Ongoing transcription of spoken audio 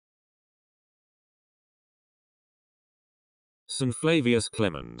St. Flavius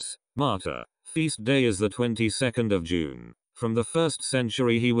Clemens, Martyr. Feast day is the 22nd of June. From the 1st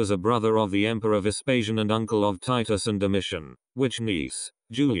century he was a brother of the Emperor Vespasian and uncle of Titus and Domitian, which niece,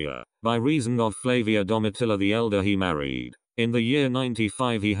 Julia, by reason of Flavia Domitilla the Elder he married. In the year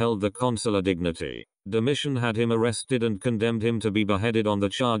 95 he held the consular dignity. Domitian had him arrested and condemned him to be beheaded on the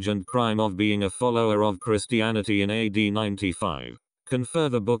charge and crime of being a follower of Christianity in AD 95. Confer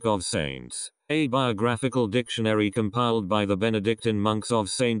the Book of Saints, a biographical dictionary compiled by the Benedictine monks of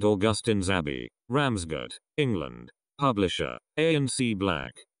St. Augustine's Abbey, Ramsgate, England. Publisher, A&C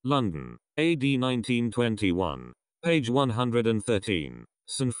Black, London, AD 1921. Page 113.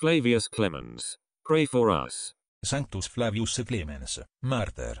 St. Flavius Clemens. Pray for us. Sanctus Flavius Clemens,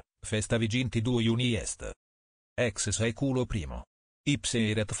 Martyr, Festa XXII Iunii est. Ex Saeculo Primo. Ipse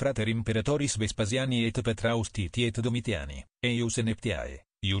erat frater Imperatoris Vespasiani et patruus Titi et Domitiani, eius neptiae,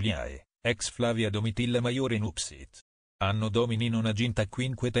 Iuliae, ex Flavia Domitilla Maiore nupsit. Anno Domini Nonaginta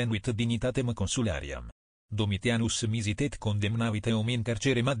Quinque tenuit dignitatem consulariam. Domitianus misit et condemnavit eum in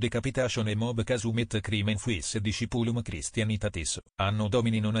carcerem ad decapitationem ob casum et crimen fuisse discipulum Christianitatis, Anno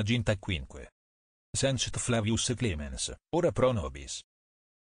Domini Nonaginta Quinque. Sanctus Flavius Clemens, ora pro nobis.